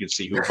 actually, because you can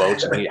see who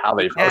votes and how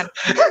they vote.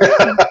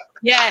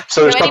 Yeah.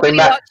 So there's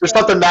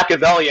something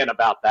Machiavellian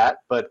about that,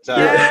 but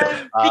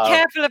be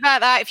careful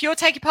about that. If you're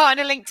taking part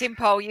in a LinkedIn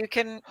poll,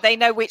 they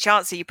know which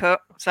answer you put.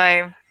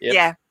 So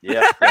yeah.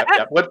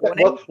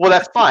 Well,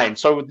 that's fine.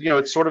 So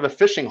it's sort of a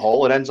fishing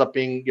hole. It ends up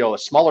being a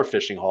smaller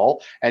fishing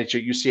hole, and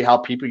you see how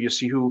people, you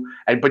see who,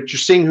 but you're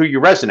seeing who you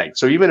resonate.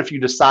 So even if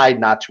you decide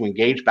not to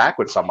engage back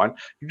with someone,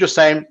 you're just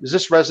saying, is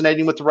this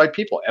resonating with the right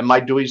people? Am I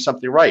doing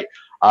something right?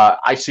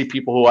 I see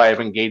people who I have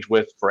engaged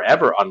with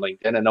forever on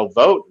LinkedIn, and they'll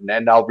vote, and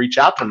then I'll reach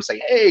out to them and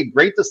say, "Hey,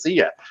 great to see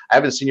you. I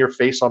haven't seen your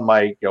face on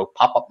my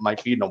pop up my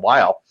feed in a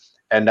while,"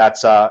 and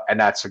that's a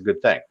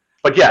good thing.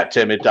 But yeah,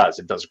 Tim, it does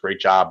a great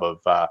job of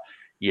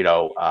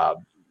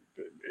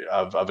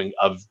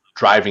of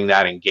driving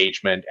that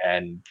engagement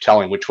and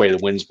telling which way the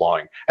wind's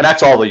blowing. And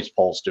that's all these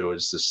polls do,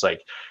 is just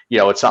like,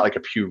 it's not like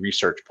a Pew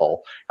Research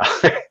poll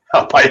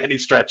by any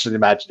stretch of the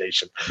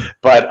imagination,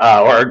 but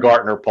or a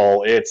Gartner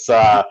poll. It's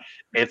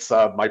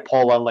my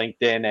poll on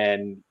LinkedIn,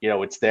 and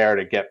it's there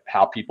to get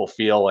how people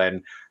feel,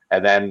 and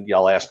then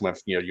I'll ask them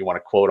if you want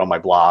to quote on my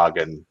blog,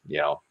 and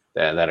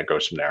and then it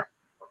goes from there.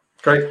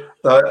 Great,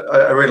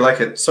 I really like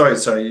it. Sorry,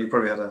 you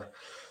probably had a.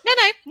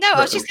 No.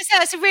 I was just going to say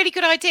that's a really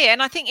good idea,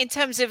 and I think in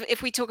terms of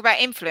if we talk about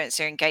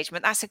influencer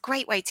engagement, that's a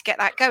great way to get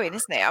that going,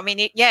 isn't it? I mean,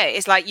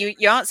 it's like you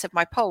answered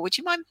my poll. Would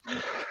you mind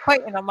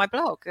quoting on my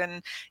blog?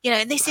 And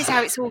and this is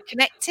how it's all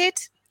connected.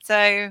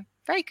 So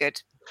very good.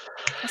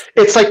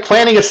 It's like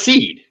planting a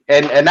seed,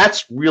 and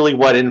that's really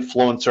what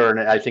influencer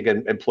and I think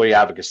employee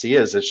advocacy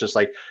is. It's just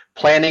like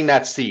planting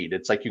that seed.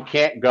 It's like you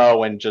can't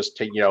go and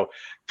just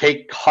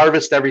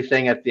harvest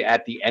everything at the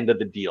end of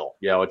the deal.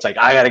 It's like,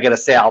 I got to get a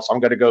sale, so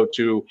I'm going to go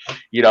to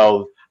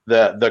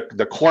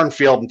the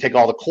cornfield and take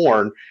all the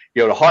corn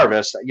to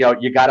harvest.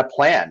 You got to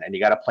plan, and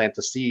you got to plant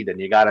the seed, and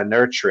you got to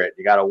nurture it,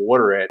 you got to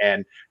water it,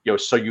 and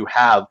so you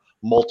have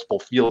multiple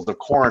fields of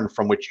corn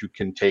from which you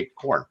can take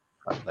corn.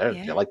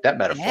 You like that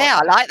metaphor?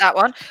 Yeah, I like that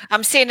one.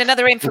 I'm seeing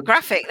another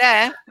infographic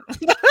there.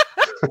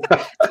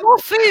 More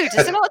food.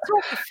 There's a lot of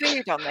talk of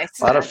food on this.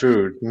 A lot of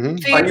food.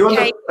 Mm-hmm.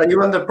 Are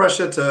you under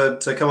pressure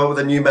to come up with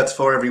a new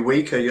metaphor every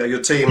week? Are your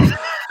team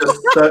just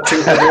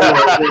searching for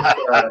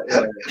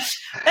more?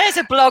 There's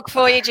a blog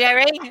for you,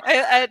 Gerry.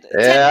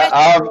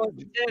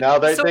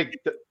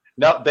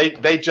 No,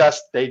 they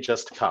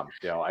just come.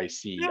 I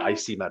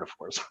see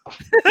metaphors.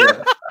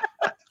 Yeah.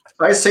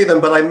 I see them,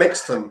 but I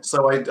mix them.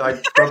 So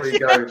I probably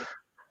go,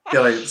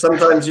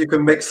 sometimes you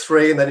can mix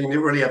three, and then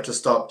you really have to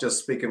stop just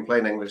speaking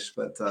plain English.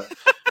 But so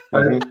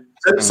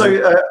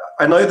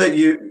I know that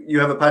you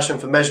have a passion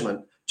for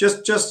measurement.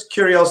 Just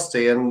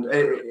curiosity, and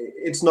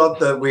it's not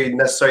that we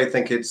necessarily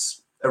think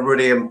it's a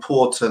really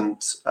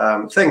important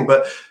thing,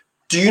 but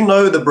do you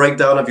know the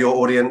breakdown of your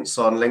audience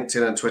on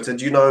LinkedIn and Twitter?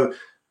 Do you know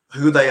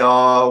who they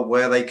are,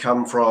 where they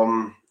come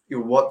from,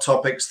 what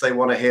topics they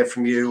want to hear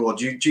from you, or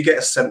do you get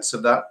a sense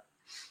of that?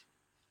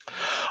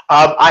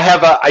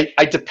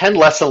 I depend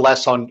less and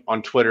less on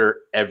Twitter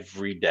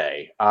every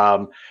day.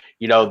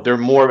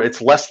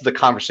 It's less of the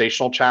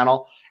conversational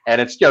channel, and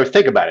it's,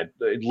 think about it.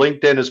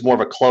 LinkedIn is more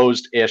of a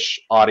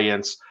closed-ish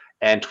audience,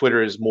 and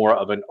Twitter is more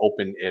of an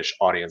open-ish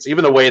audience.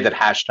 Even the way that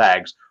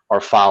hashtags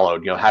are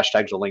followed,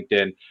 hashtags on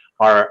LinkedIn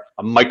are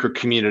a micro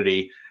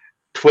community.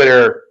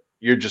 Twitter,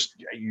 you're just,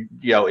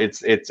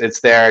 it's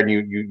there, and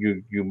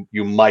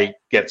you might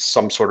get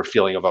some sort of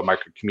feeling of a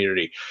micro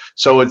community.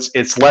 So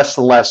it's less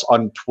and less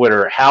on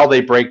Twitter. How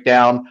they break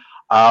down,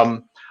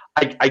 I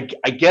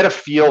get a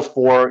feel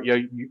for,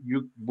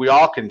 we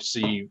all can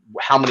see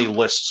how many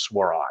lists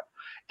we're on,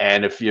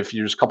 and if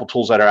there's a couple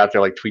tools that are out there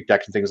like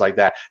TweetDeck and things like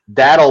that,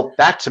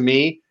 that to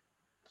me,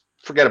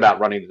 forget about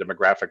running the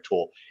demographic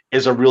tool,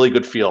 is a really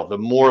good feel. The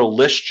more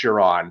lists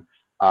you're on,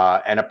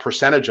 and a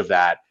percentage of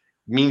that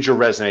means you're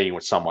resonating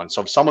with someone.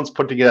 So if someone's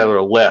put together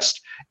a list,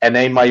 and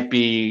they might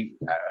be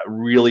a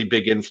really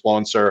big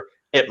influencer,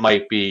 it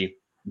might be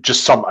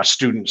just a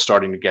student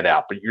starting to get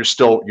out, but you're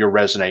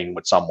resonating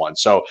with someone.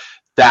 So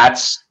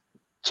that's,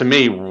 to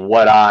me,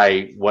 what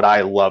I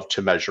love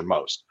to measure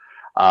most.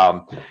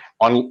 On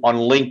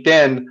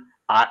LinkedIn,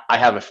 I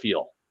have a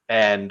feel,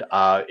 and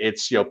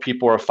it's,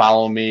 people are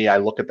following me. I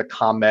look at the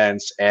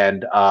comments,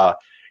 and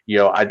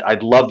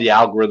I'd love the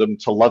algorithm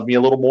to love me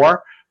a little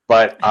more.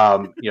 But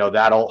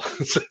that'll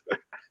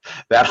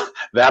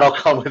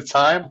come with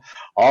time.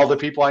 All the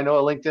people I know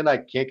at LinkedIn, I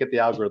can't get the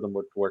algorithm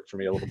to work for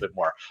me a little bit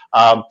more.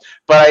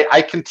 But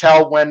I can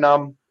tell when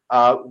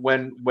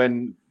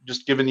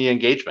just given the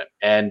engagement,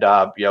 and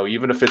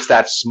even if it's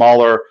that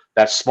smaller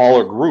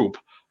group,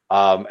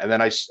 and then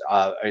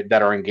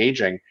that are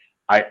engaging,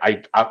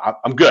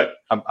 I'm good.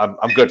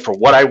 I'm good for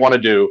what I want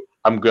to do.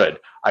 I'm good.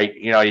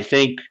 I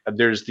think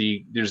there's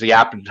the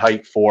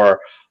appetite for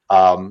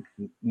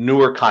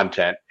newer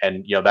content,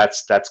 and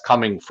that's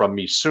coming from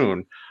me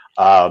soon.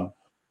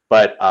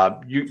 But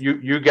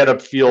you get a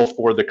feel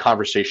for the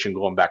conversation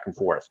going back and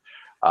forth,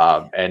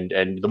 and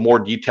the more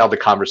detailed the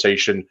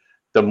conversation,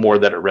 the more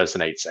that it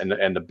resonates,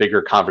 and the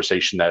bigger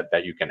conversation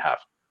that you can have.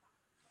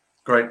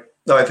 Great.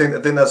 No, I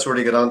think that's a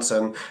really good answer,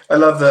 and I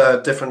love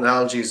the different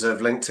analogies of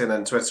LinkedIn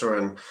and Twitter,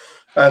 and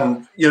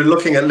you're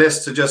looking at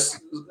lists to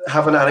just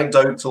have an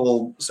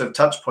anecdotal sort of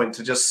touch point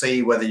to just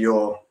see whether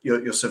you're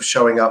sort of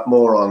showing up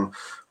more on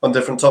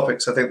different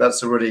topics. I think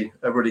that's a really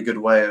good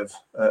way of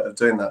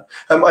doing that.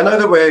 I know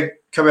that we're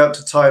coming up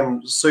to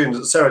time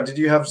soon. Sarah, did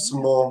you have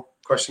some more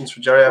questions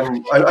for Gerry?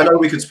 I know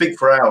we could speak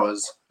for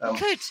hours.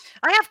 Good.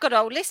 I have got a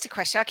whole list of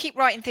questions. I keep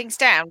writing things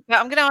down, but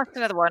I'm going to ask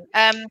another one.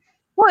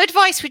 What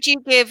advice would you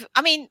give?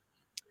 I mean,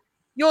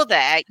 you're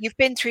there, you've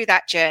been through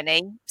that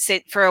journey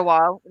for a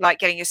while, like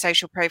getting your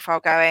social profile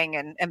going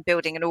and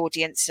building an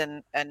audience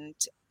and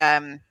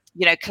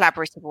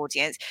collaborative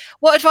audience.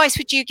 What advice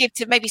would you give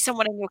to maybe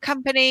someone in your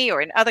company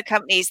or in other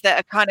companies that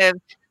are kind of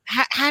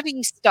how do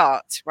you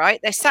start, right?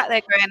 They're sat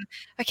there going,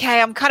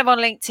 okay, I'm kind of on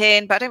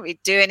LinkedIn, but I don't really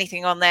do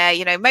anything on there.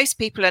 You know, most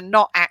people are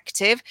not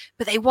active,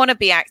 but they want to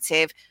be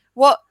active.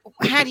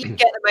 How do you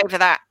get them over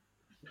that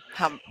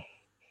hump?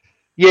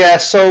 Yeah,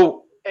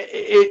 so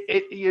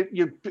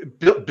you're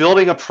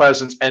building a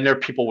presence, and there are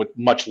people with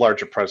much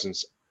larger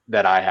presence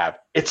that I have.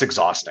 It's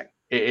exhausting.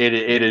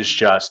 It is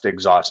just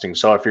exhausting.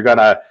 So if you're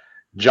gonna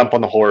jump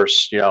on the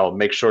horse,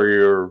 make sure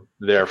you're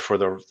there for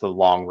the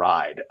long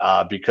ride,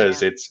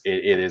 because it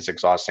is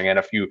exhausting. And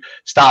if you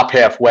stop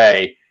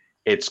halfway,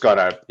 it's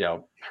gonna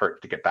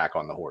hurt to get back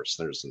on the horse.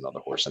 There's another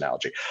horse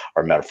analogy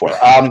or metaphor.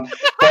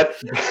 But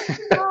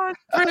oh,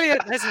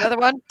 brilliant. There's another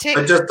one.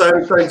 But just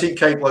don't eat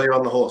cake while you're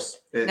on the horse.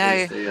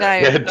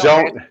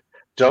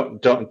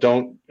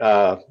 Don't.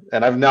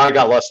 And I've now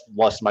got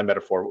lost my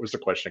metaphor. What was the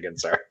question again,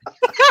 Sarah?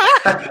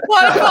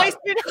 What advice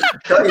did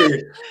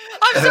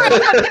I'm sorry,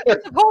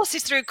 the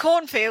horses through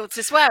cornfields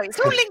as well. It's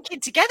all linking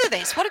together.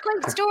 This, what a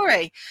great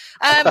story.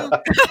 I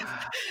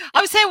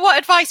was saying, what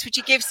advice would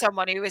you give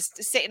someone who was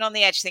sitting on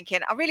the edge, thinking,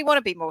 I really want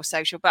to be more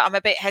social, but I'm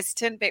a bit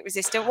hesitant, a bit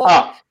resistant?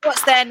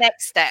 What's their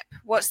next step?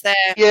 What's their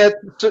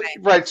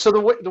right? So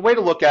the way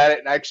to look at it,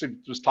 and I actually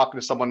was talking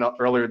to someone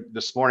earlier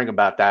this morning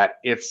about that.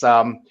 It's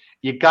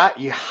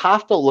you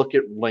have to look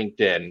at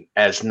LinkedIn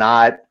as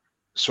not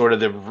sort of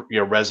the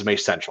resume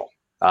central.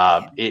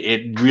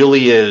 It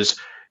really is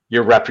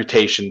your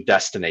reputation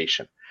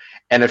destination.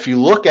 And if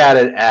you look at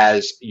it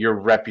as your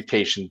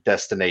reputation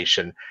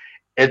destination,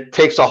 it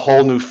takes a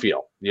whole new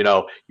feel.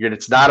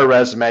 It's not a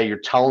resume. You're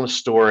telling a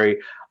story.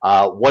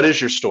 What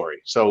is your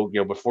story? So,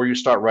 before you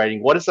start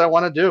writing, what does I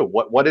want to do?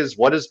 What is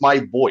my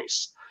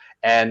voice?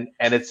 And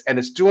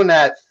it's doing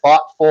that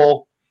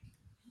thoughtful,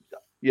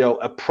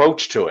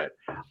 approach to it.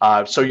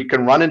 So you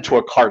can run into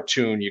a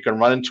cartoon, you can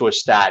run into a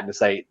stat and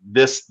say,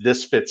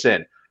 this fits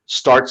in.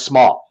 Start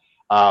small.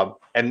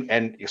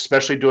 And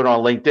especially doing it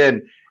on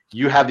LinkedIn,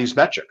 you have these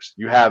metrics.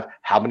 You have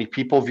how many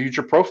people viewed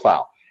your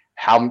profile,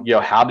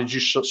 how did you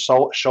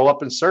show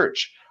up in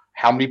search,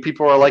 how many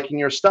people are liking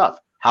your stuff,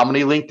 how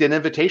many LinkedIn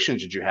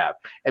invitations did you have?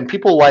 And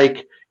people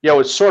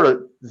it's sort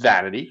of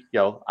vanity.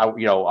 I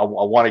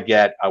want to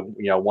get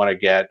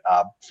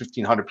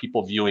 1,500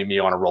 people viewing me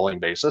on a rolling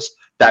basis.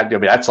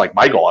 That's like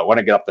my goal. I want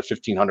to get up to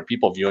 1,500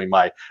 people viewing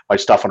my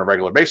stuff on a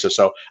regular basis.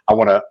 So I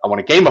want to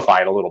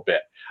gamify it a little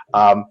bit.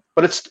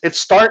 But it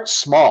starts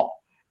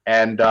small,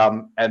 and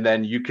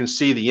then you can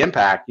see the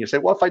impact. You say,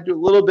 well, if I do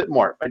a little bit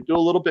more,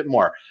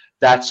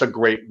 that's a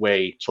great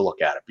way to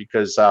look at it,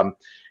 because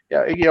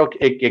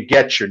it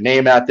gets your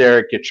name out there,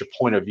 it gets your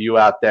point of view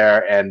out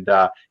there, and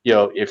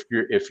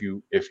if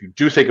you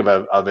do think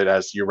of it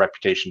as your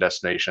reputation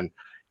destination,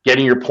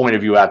 getting your point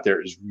of view out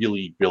there is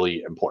really,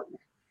 really important.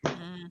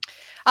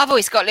 I've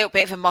always got a little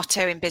bit of a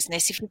motto in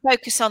business: if you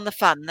focus on the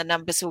fun, the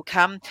numbers will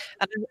come.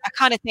 And I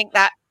kind of think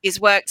that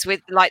works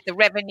with like the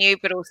revenue,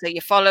 but also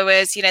your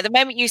followers. The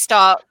moment you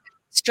start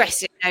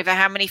stressing over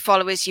how many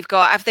followers you've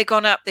got, have they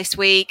gone up this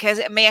week, has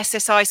my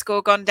SSI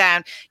score gone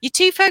down, you're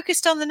too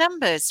focused on the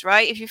numbers,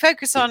 right? If you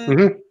focus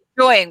on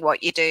enjoying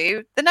what you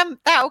do, the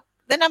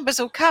numbers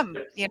will come.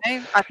 I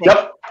think.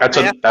 Yep,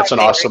 that's an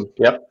awesome.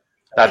 Yep,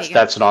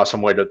 that's an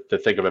awesome way to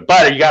think of it.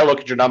 But you got to look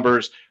at your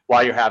numbers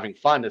while you're having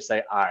fun to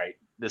say, all right,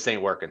 this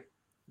ain't working.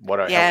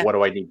 What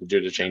do I need to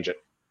do to change it?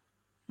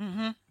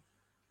 Mm-hmm.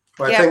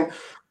 Well,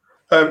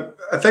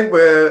 I think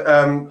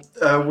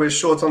we're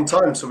short on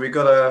time, so we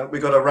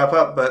gotta wrap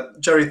up. But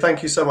Gerry,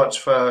 thank you so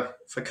much for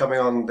coming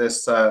on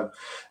this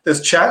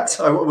chat.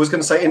 I was going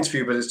to say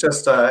interview, but it's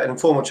just an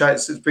informal chat.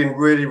 It's been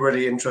really,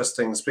 really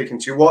interesting speaking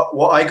to you.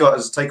 What I got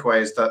as a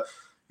takeaway is that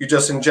you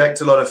just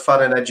inject a lot of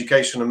fun and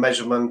education and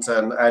measurement,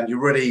 and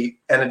you're really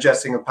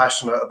energetic and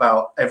passionate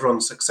about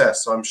everyone's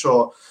success. So I'm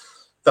sure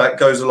that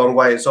goes a long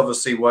way. It's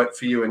obviously worked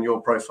for you and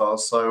your profile.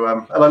 So,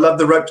 and I love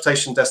the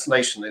reputation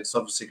destination. It's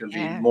obviously going to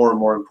be more and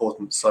more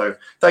important. So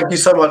thank you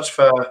so much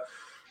for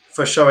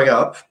showing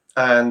up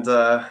and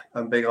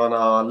being on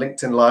our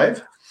LinkedIn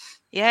Live.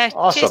 Yeah.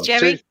 Awesome. Cheers,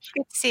 Gerry.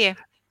 Good to see you.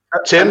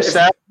 Tim,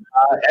 Seth,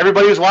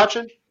 everybody who's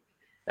watching,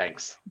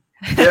 thanks.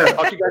 Yeah.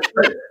 Talk to you guys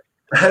later.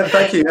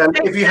 Thank you. And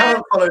if you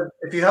haven't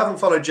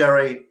followed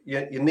Gerry,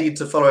 you need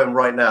to follow him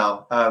right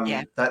now.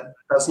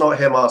 That's not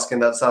him asking.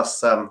 That's us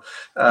saying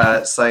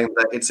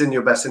that it's in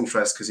your best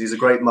interest, because he's a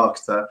great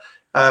marketer.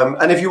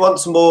 And if you want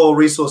some more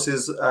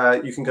resources,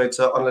 you can go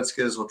to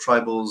Analytica's or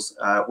Tribal's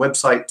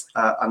website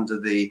under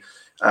the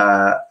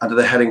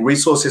heading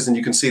resources, and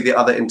you can see the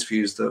other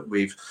interviews that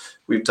we've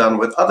done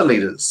with other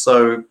leaders.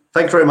 So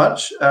thank you very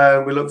much.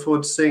 We look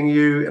forward to seeing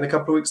you in a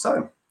couple of weeks'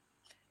 time.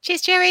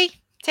 Cheers, Gerry.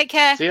 Take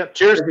care. See ya.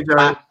 Cheers. Thank you,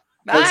 Gerry.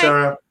 Bye. Thanks,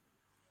 Sarah.